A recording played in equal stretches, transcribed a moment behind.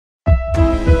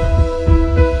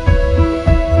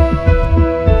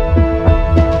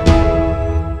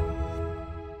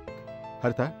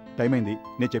హరిత, టైం అయింది.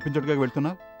 నేను చెప్పిన చోటుగా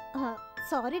వెళ్తున్నా.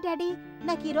 సారీ డాడీ,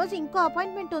 నాకు ఈ రోజు ఇంకో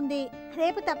అపాయింట్మెంట్ ఉంది.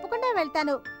 రేపు తప్పకుండా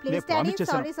వెళ్తాను. Please daddy.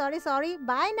 Sorry sorry sorry.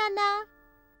 Bye నాన్న.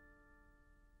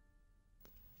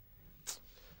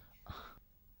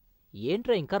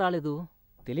 ఏంట్రా ఇంకా రాలేదు?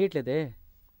 తెలియట్లేదే.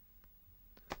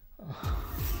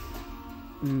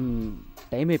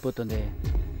 టైం అయిపోతుంది.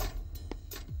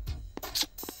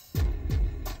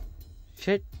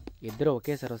 షెట్, ఇద్దరు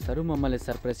ఒకేసారి వస్తారు, మమ్మల్ని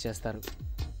సర్ప్రైజ్ చేస్తారు.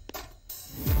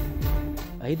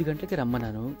 5 గంటలకి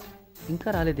రమ్మన్నాను, ఇంకా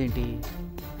రాలేదేంటి?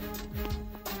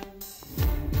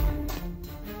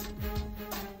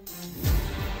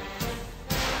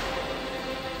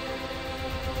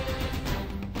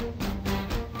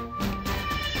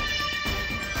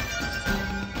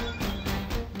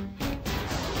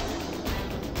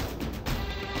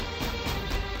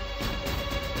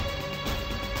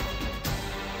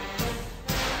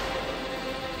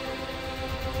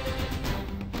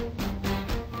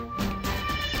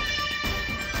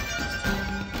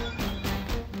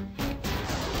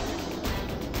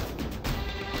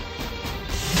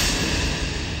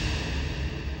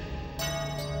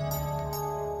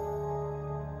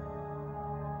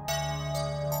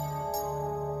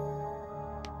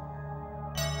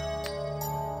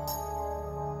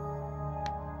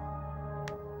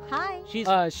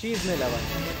 She's my lover.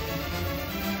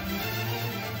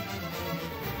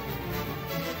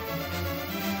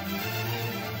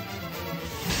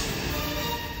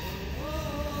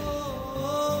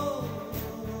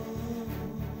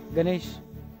 గణేష్,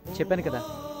 చెప్పాను కదా,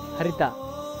 హరిత,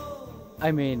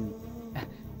 ఐ మీన్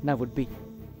నా వుడ్ బి.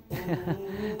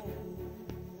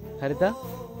 హరిత,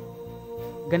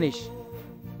 గణేష్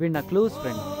వీడు నా క్లోజ్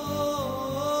ఫ్రెండ్.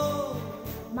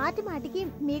 మాటి మాటికి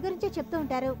మీ గురించే చెప్తూ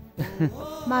ఉంటారు.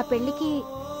 మా పెళ్లికి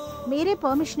మీరే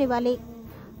పర్మిషన్ ఇవ్వాలి.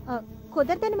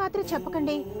 కుదరదని మాత్రం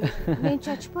చెప్పకండి, నేను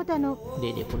చచ్చిపోతాను.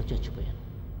 నేను ఎప్పుడు చచ్చిపోయాను?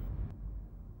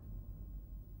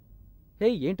 హే,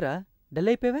 ఏంట్రా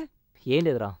డల్ అయిపోయావే? ఏం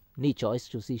లేదురా, నీ చాయిస్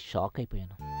చూసి షాక్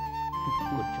అయిపోయాను.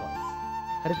 Good choice.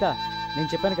 హరిత, నేను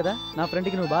చెప్పాను కదా నా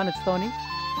ఫ్రెండ్కి నువ్వు బాగా నచ్చుతావని.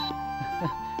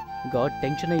 గాడ్,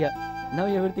 టెన్షన్ అయ్యా. Now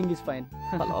everything is fine.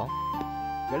 Hello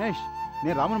Ganesh,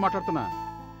 నేను రాముని మాట్లాడుతున్నా.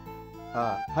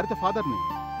 హరిత ఫాదర్ని.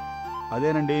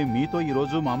 అదేనండి, మీతో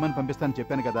ఈరోజు మా అమ్మని పంపిస్తానని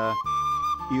చెప్పాను కదా.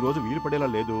 ఈరోజు వీలు పడేలా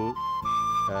లేదు.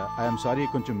 ఐఎమ్ సారీ,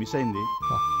 కొంచెం మిస్ అయింది.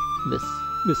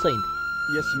 మిస్ అయింది?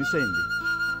 ఎస్, మిస్ అయింది.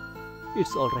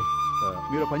 It's all right.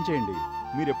 మీరు పని చేయండి,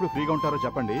 మీరు ఎప్పుడు ఫ్రీగా ఉంటారో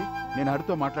చెప్పండి, నేను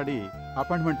హరితో మాట్లాడి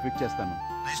అపాయింట్మెంట్ ఫిక్స్ చేస్తాను.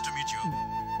 Nice to meet you.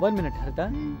 1 minute హరిత.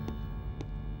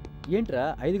 ఏంట్రా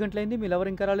 5 గంటలైంది, మీ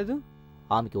లవర్ ఇంకా రాలేదు?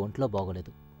 ఆమెకి ఒంట్లో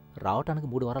బాగోలేదు, రావటానికి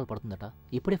 3 వారాలు పడుతుందట.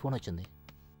 ఇప్పుడే ఫోన్ వచ్చింది.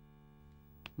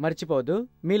 మర్చిపోవద్దు,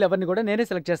 మీ లవర్ని కూడా నేనే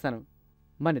సెలెక్ట్ చేస్తాను.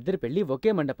 మనిద్దరి పెళ్లి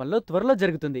ఒకే మండపంలో త్వరలో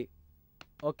జరుగుతుంది.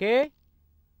 Okay,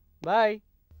 bye.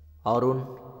 అరుణ్,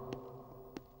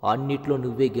 అన్నిట్లో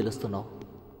నువ్వే గెలుస్తున్నావు,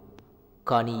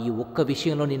 కానీ ఈ ఒక్క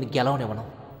విషయంలో నేను గెలవనివ్వను.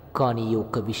 కానీ ఈ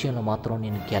ఒక్క విషయంలో మాత్రం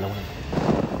నేను గెలవనివ్వను.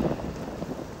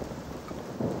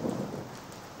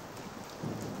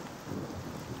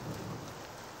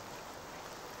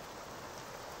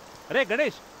 అరే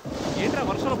గణేష్, ఏంట్రా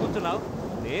వర్షంలో కూర్చున్నావు?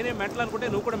 నేనే మెంటలు అనుకుంటే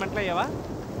నువ్వు కూడా మెంటలు అయ్యావా?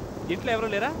 ఇంట్లో ఎవరు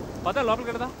లేరా? పద లోపలికి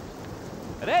వెళదా.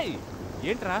 అరే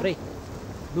ఏంట్రా? రే,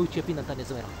 నువ్వు చెప్పిందంతా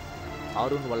నిజమేరా.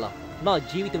 అరుణ్ వల్ల నా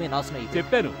జీవితమే నాశనం అయ్యింది.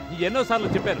 చెప్పాను,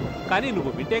 ఎన్నోసార్లు చెప్పాను, కానీ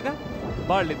నువ్వు వింటేగా.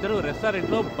 వాళ్ళిద్దరూ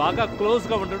రెస్టారెంట్లో బాగా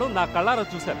క్లోజ్గా ఉండడం నా కళ్ళారా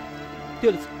చూశాను.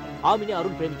 తెలుసు, ఆమెని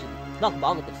అరుణ్ ప్రేమించింది, నాకు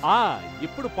బాగా తెలుసు.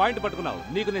 ఇప్పుడు పాయింట్ పట్టుకున్నావు.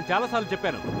 నీకు నేను చాలాసార్లు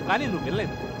చెప్పాను, కానీ నువ్వు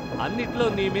వినలేదు. అన్నిట్లో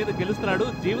నీ మీద గెలుస్తున్నాడు,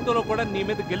 జీవితంలో కూడా నీ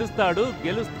మీద గెలుస్తాడు,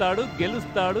 గెలుస్తాడు,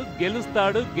 గెలుస్తాడు,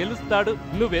 గెలుస్తాడు, గెలుస్తాడు.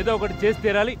 నువ్వేదో ఒకటి చేసి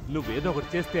తీరాలి, నువ్వేదో ఒకటి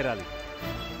చేసి తీరాలి.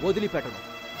 వదిలిపెట్టను.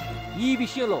 ఈ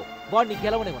విషయంలో వాడిని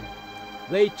గెలవనివ్వను.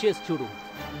 వెయిట్ చేసి చూడు,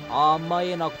 ఆ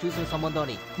అమ్మాయే నాకు చూసిన సంబంధం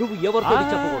అని నువ్వు ఎవరితో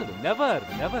చెప్పకూడదు. Never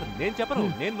never. నేను చెప్పను,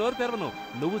 నేను నోరు తెరవను.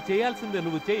 నువ్వు చేయాల్సిందే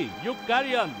నువ్వు చెయ్యి. You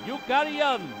carry on, you carry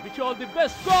on. Wish all the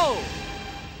best. Go.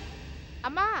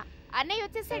 అమ్మా, అన్నయ్య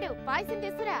వచ్చేసాడు, పాయసం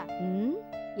తీసుకురా.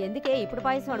 ఎందుకే ఇప్పుడు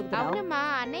పాయసం అడుగుతున్నావు? అవునమ్మా,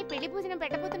 అన్నయ్య పెళ్లి భోజనం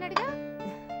పెట్టబోతున్నాడుగా.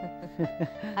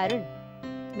 అరుణ్,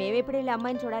 మేమెప్పుడు వెళ్ళి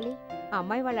అమ్మాయిని చూడాలి?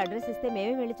 అమ్మాయి వాళ్ళ అడ్రస్ ఇస్తే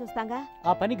మేమే వెళ్ళి చూస్తాంగా.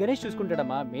 ఆ పని గణేష్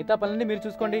చూసుకుంటాడమ్మా, మిగతా పనులన్నీ మీరు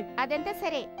చూసుకోండి. అదంతా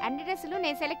సరే, అన్ని డ్రెస్సులు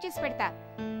నేను సెలెక్ట్ చేసి పెడతా,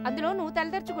 అందులో నువ్వు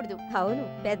తలదర్చకూడదు. అవును,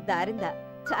 పెద్ద ఆరిందా,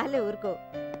 చాలే ఊరుకో.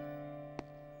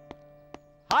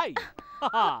 హాయ్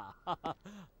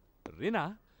రీనా,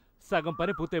 సగం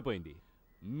పని పూర్తయిపోయింది,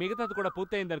 మిగతాది కూడా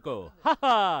పూర్తయిందనుకో.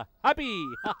 హ్యాపీ.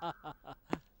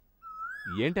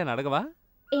 ఏంటని అడగవా?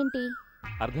 ఏంటి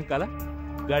అర్థం కాలా?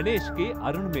 గణేష్ కి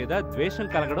అరుణ్ మీద ద్వేషం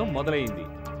కలగడం మొదలైంది.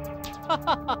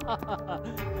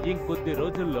 ఇంకొద్ది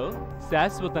రోజుల్లో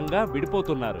శాశ్వతంగా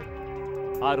విడిపోతున్నారు.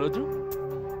 ఆ రోజు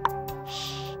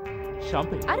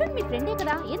షాంపే. అరుణ్ మీ ఫ్రెండే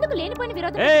కదా, ఎందుకు లేనిపోయిన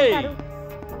విరోధం ఏయ్! పెట్టుకుంటారు?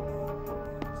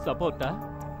 సపోర్టా?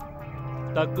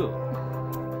 తగ్గు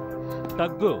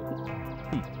తగ్గు.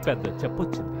 పెద్ద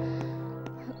చెప్పొచ్చింది.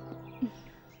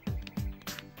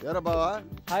 ఏరా బావా,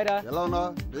 హాయ్ రా. ఎలా ఉన్నావు?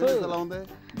 బిజినెస్ ఎలా ఉంది?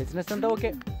 బిజినెస్ అంతా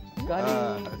ఓకే కానీ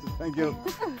థ్యాంక్ యూ.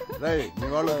 రై, మీ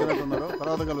వాళ్ళు ఓకేనట్టున్నారు.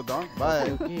 తర్వాత కలుద్దాం.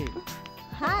 Bye. Okay.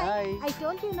 Hi, Hi. I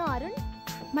told you know Arun,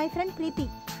 my friend Preethi.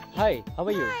 Hi, how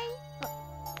are you?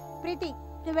 ప్రీతి,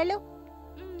 నువ్వు వెళ్ళు.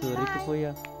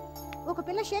 దొరికిపోయా. ఒక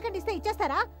పిల్ల షేకండ్ ఇస్తే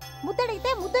ఇచ్చేస్తారా?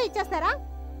 ముద్దడిగితే ముద్దు ఇచ్చేస్తారా?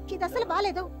 ఇది అసలు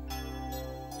బాలేదు.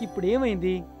 ఇప్పుడు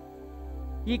ఏమైంది?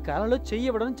 ఈ కాలంలో చెయ్యి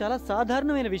ఇవ్వడం చాలా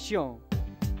సాధారణమైన విషయం.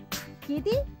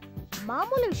 ఇది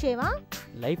మామూలు విషయమా?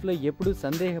 లైఫ్ లో ఎప్పుడూ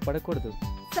సందేహపడకూడదు.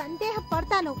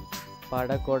 సందేహపడతాను.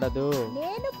 పడకూడదు.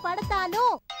 నేను పడతాను.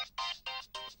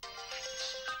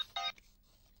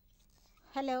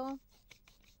 హలో.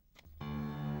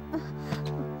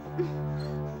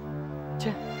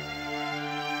 ఛే.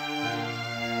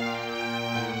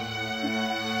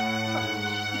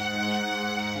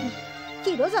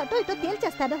 ఈ రోజు అటో ఇటో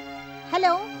తేల్చేస్తాను.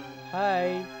 హలో.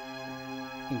 హాయ్.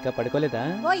 ఇంకా పడుకోలేదా?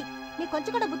 ఓయ్, నీ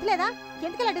కొంచెం కూడా బుద్ధి లేదా?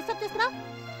 ఎందుకలా డిస్టర్బ్ చేస్తున్నావు?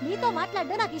 నీతో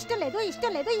మాట్లాడడం నాకు ఇష్టం లేదు,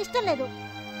 ఇష్టం లేదు, ఇష్టం లేదు.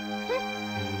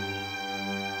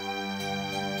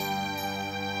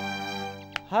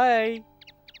 Hi,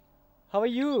 how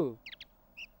are you?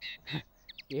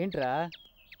 ఏంట్రా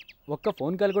ఒక్క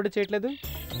ఫోన్ కాల్ కూడా చేయట్లేదు?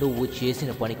 నువ్వు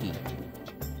చేసిన పనికి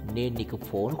నేను నీకు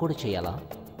ఫోన్ కూడా చేయాలా?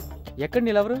 ఎక్కడ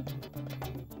నీలెవరు?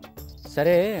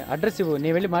 సరే అడ్రస్ ఇవ్వు,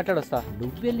 నేను వెళ్ళి మాట్లాడొస్తా.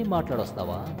 నువ్వెళ్ళి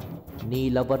మాట్లాడొస్తావా? నీ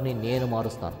లవర్ని నేను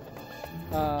మారుస్తాను.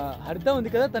 హరిత ఉంది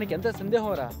కదా, తనకి ఎంత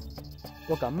సందేహం రా.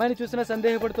 ఒక అమ్మాయిని చూసినా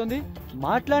సందేహపడుతోంది,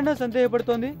 మాట్లాడినా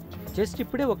సందేహపడుతోంది. జస్ట్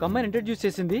ఇప్పుడే ఒక అమ్మాయిని ఇంట్రడ్యూస్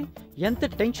చేసింది. ఎంత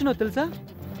టెన్షనో తెలుసా?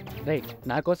 రైట్,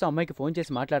 నా కోసం అమ్మాయికి ఫోన్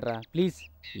చేసి మాట్లాడరా ప్లీజ్.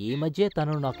 ఈ మధ్య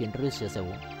తనను నాకు ఇంట్రడ్యూస్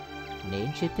చేసావు.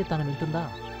 నేను చెప్తే తను వింటుందా?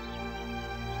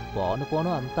 పోను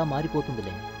పోను అంతా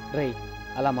మారిపోతుందిలే. రైట్,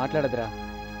 అలా మాట్లాడదురా.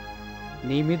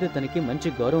 నీ మీద తనకి మంచి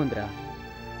గౌరవం ఉందిరా.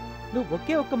 నువ్వు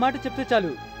ఒకే ఒక్క మాట చెప్తే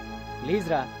చాలు ప్లీజ్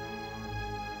రా.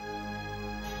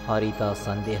 హరిత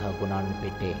సందేహ గుణాన్ని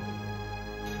పెట్టే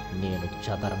నేను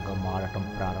చదరంగం ఆడటం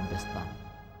ప్రారంభిస్తాను.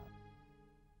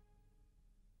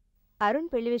 అరుణ్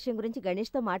పెళ్లి విషయం గురించి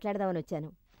గణేష్తో మాట్లాడదామని వచ్చాను.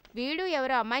 వీడు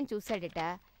ఎవరో అమ్మాయిని చూశాడట.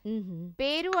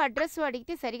 పేరు అడ్రస్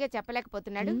అడిగితే సరిగా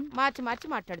చెప్పలేకపోతున్నాడు. మార్చి మార్చి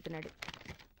మాట్లాడుతున్నాడు.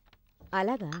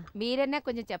 అలాగా? మీరన్నా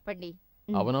కొంచెం చెప్పండి.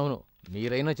 అవునవును,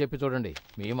 మీరైనా చెప్పి చూడండి,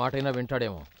 మీ మాటైనా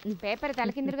వింటాడేమో. పేపర్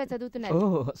తలకిందులుగా చదువుతున్నారు.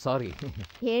 ఓ సారీ.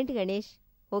 ఏంటి గణేష్,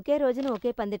 ఒకే రోజున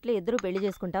ఒకే పందిట్లో ఇద్దరూ పెళ్లి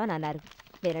చేసుకుంటామని అన్నారు.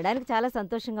 వినడానికి చాలా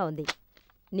సంతోషంగా ఉంది.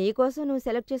 నీకోసం నువ్వు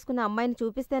సెలెక్ట్ చేసుకున్న అమ్మాయిని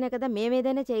చూపిస్తేనే కదా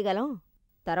మేమేదైనా చేయగలం.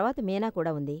 తర్వాత మీనా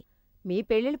కూడా ఉంది. మీ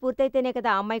పెళ్లిళ్ళు పూర్తయితేనే కదా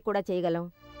ఆ అమ్మాయి కూడా చేయగలం.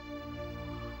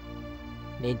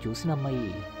 నేను చూసిన అమ్మాయి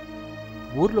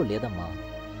ఊర్లో లేదమ్మా.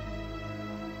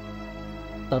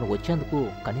 తను వచ్చేందుకు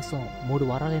కనీసం 3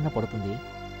 వారాలైనా పడుతుంది.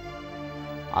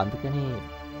 అందుకని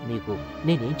మీకు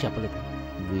నేనేం చెప్పలేదు.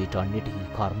 వీటన్నిటికీ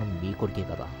కారణం మీ కొడుకే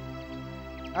కదా.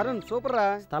 అరుణ్ సూపర్ రా.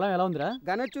 స్థలం ఎలా ఉందిరా?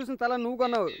 గణేష్ చూసిన స్థలం నువ్వు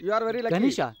కొన్నావు. You are very lucky.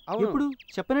 Ganesha? ఎప్పుడు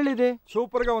చెప్పనే లేదే.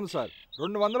 సూపర్ గా ఉంది సార్.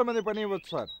 200 మంది పని ఇవ్వచ్చు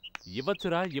సార్.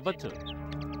 ఇవ్వచ్చురా, ఇవ్వచ్చు.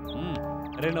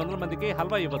 200 మందికి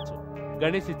హల్వా ఇవ్వచ్చు,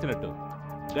 గణేష్ ఇచ్చినట్టు.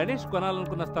 గణేష్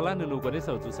కొనాలనుకున్న స్థలాన్ని నువ్వు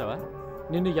కొనేసావు, చూసావా?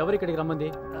 నిన్ను ఎవరిక్కడికి రమ్మంది?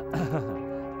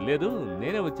 లేదు,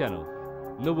 నేనే వచ్చాను.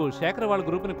 నువ్వు శేఖర్ వాళ్ళ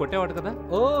గ్రూప్ని కొట్టేవాడు కదా.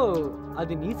 ఓ,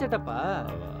 అది నీ సెటప్పా?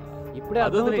 ఇప్పుడే అదే.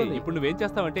 అర్థమవుతోంది. ఇప్పుడు నువ్వేం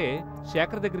చేస్తావంటే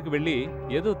శేఖర్ దగ్గరికి వెళ్ళి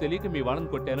ఏదో తెలియక మీ వాళ్ళని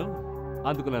కొట్టాను,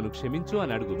 అందుకు నన్ను క్షమించు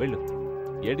అని అడుగు. వెళ్ళు.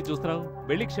 ఏంటి చూస్తున్నావు?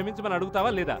 వెళ్ళి క్షమించమని అడుగుతావా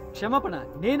లేదా? క్షమాపణ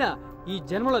నేనా? ఈ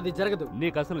జన్మలో అది జరగదు.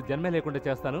 నీకు అసలు జన్మే లేకుండా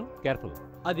చేస్తాను. కేర్ఫుల్.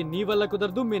 అది నీ వల్ల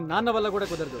కుదరదు, మీ నాన్న వల్ల కూడా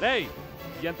కుదరదు. రేయ్,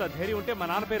 ఎంత ధైర్యం ఉంటే మా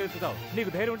నాన్న పేరు ఎత్తుతావు? నీకు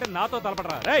ధైర్యం ఉంటే నాతో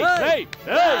తలపడరా.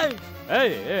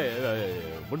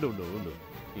 ఉండు ఉండు ఉండు.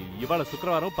 ఇవాళ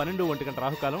శుక్రవారం 12 గంట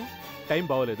రాహుకాలం. టైం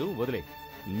బాగోలేదు, వదిలే.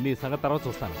 నీ సంగతి తర్వాత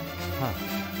చూస్తాను.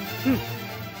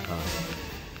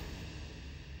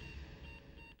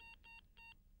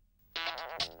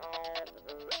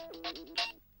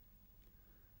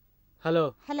 హలో.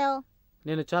 హలో.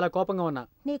 నేను చాలా కోపంగా ఉన్నా.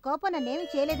 నీ కోపం నన్నేమి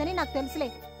చేయలేదని నాకు తెలుసులే.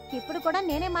 ఇప్పుడు కూడా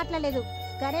నేనే మాట్లాడలేదు,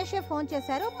 గణేషే ఫోన్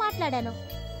చేశారు, మాట్లాడాను.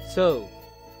 సో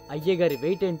అయ్యే గారి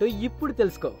వెయిట్ ఏంటో ఇప్పుడు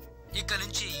తెలుసుకో. ఇక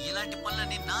నుంచి ఇలాంటి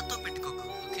పనులన్నీ నాతో పెట్టుకోకు,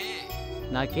 ఓకే?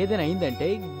 నాకేదైనా అయిందంటే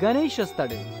గణేష్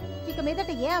వస్తాడు. ఇక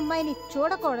మీదట ఏ అమ్మాయిని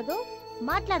చూడకూడదు,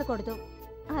 మాట్లాడకూడదు.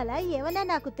 అలా ఏమన్నా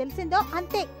నాకు తెలిసిందో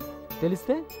అంతే.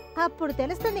 తెలిస్తే అప్పుడు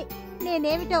తెలుస్తుంది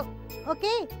నేనేమిటో.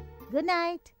 Okay, good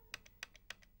night.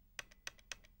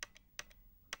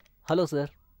 Hello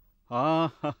sir.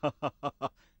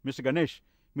 Mister Ganesh,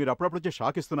 మీరు అప్పుడప్పుడు వచ్చి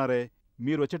షాక్ ఇస్తున్నారే.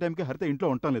 మీరు వచ్చే టైంకి హరిత ఇంట్లో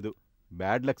ఉండటం లేదు.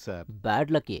 Bad luck sir.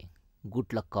 బ్యాడ్ లకే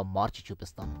గుడ్ లక్ మార్చి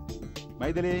చూపిస్తాను.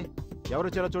 మైథిలి ఎవరు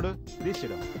వచ్చారో చూడు, ప్లీజ్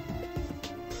చూడు.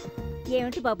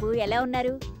 ఏమిటి బాబు, ఎలా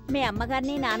ఉన్నారు? మీ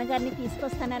అమ్మగారిని నాన్నగారిని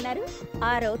తీసుకొస్తానన్నారు.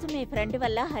 ఆ రోజు మీ ఫ్రెండ్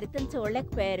వల్ల హరితను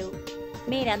చూడలేకపోయారు.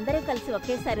 మీరందరూ కలిసి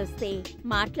ఒకేసారి వస్తే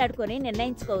మాట్లాడుకొని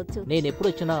నిర్ణయించుకోవచ్చు. నేను ఎప్పుడు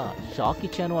వచ్చినా షాక్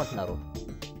ఇచ్చాను అంటున్నారు,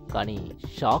 కానీ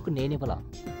షాక్ నేనివ్వలా,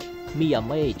 మీ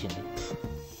అమ్మాయే ఇచ్చింది.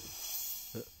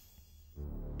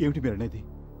 ఏమిటి మీరు అనేది?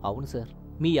 అవును సార్,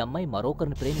 మీ అమ్మాయి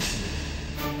మరొకరిని ప్రేమిస్తుంది.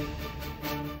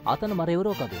 అతను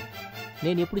మరెవరో కాదు,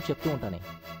 నేను ఎప్పుడు చెప్తూ ఉంటానే,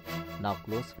 నా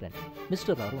క్లోజ్ ఫ్రెండ్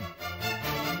మిస్టర్ అరుణ్.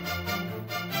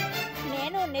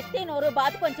 నేను నెత్తి నోరు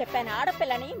బాతుకొని చెప్పాను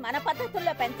ఆడపిల్లని మన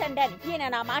పద్ధతుల్లో పెంచండి అని. ఈయన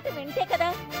నా మాట వింటే కదా.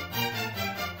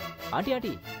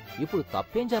 ఆంటీ ఇప్పుడు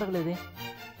తప్పేం జరగలేదే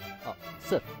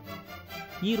సార్.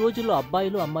 ఈ రోజుల్లో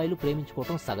అబ్బాయిలు అమ్మాయిలు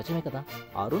ప్రేమించుకోవటం సహజమే కదా.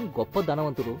 అరుణ్ గొప్ప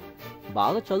ధనవంతుడు,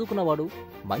 బాగా చదువుకున్నవాడు,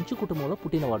 మంచి కుటుంబంలో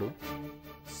పుట్టినవాడు.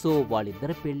 సో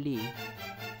వాళ్ళిద్దరి పెళ్ళి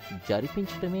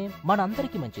జరిపించటమే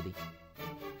మనందరికీ మంచిది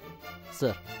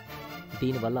సార్.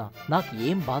 దీనివల్ల నాకు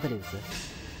ఏం బాధ లేదు సార్.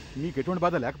 మీకు ఎటువంటి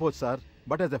బాధ లేకపోవచ్చు sir,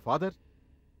 but as a father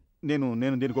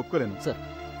నేను దీనికి ఒప్పుకోలేను సార్.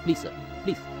 ప్లీజ్ సార్,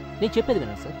 ప్లీజ్, నేను చెప్పేది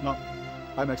వినండి sir. No,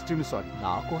 I'm extremely sorry.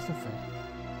 నా కోసం సార్.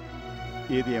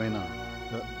 ఏది ఏమైనా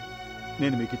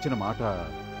నేను మీకు ఇచ్చిన మాట,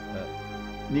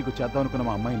 నీకు చేద్దామనుకున్న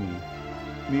మా అమ్మాయిని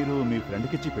మీరు మీ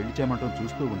ఫ్రెండ్కి ఇచ్చి పెళ్లి చేయమంటాం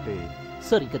చూస్తూ ఉంటే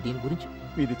సార్, ఇంకా దీని గురించి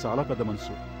మీది చాలా పెద్ద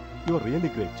మనసు. You are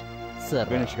really great sir.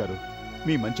 Ganesh గారు,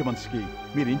 మీ మంచి మనసుకి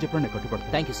మీరు ఏం చెప్పినా నేను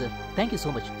కట్టుబడతాను. Thank you sir, thank you so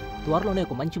much. త్వరలోనే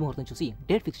ఒక మంచి ముహూర్తం చూసి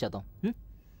డేట్ ఫిక్స్ చేద్దాం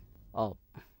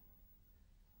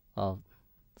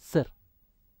సార్.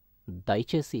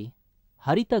 దయచేసి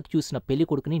హరితకు చూసిన పెళ్లి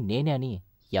కొడుకుని నేనే అని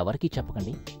ఎవరికీ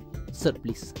చెప్పకండి సార్.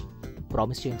 ప్లీజ్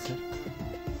ప్రామిస్ చేయండి sir,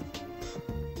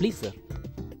 please sir.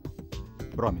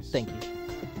 Promise. Thank you.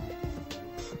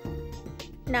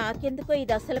 నాకెందుకో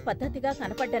ఇది అసలు పద్ధతిగా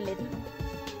కనపడడం లేదు.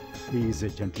 He is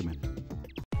a gentlemen.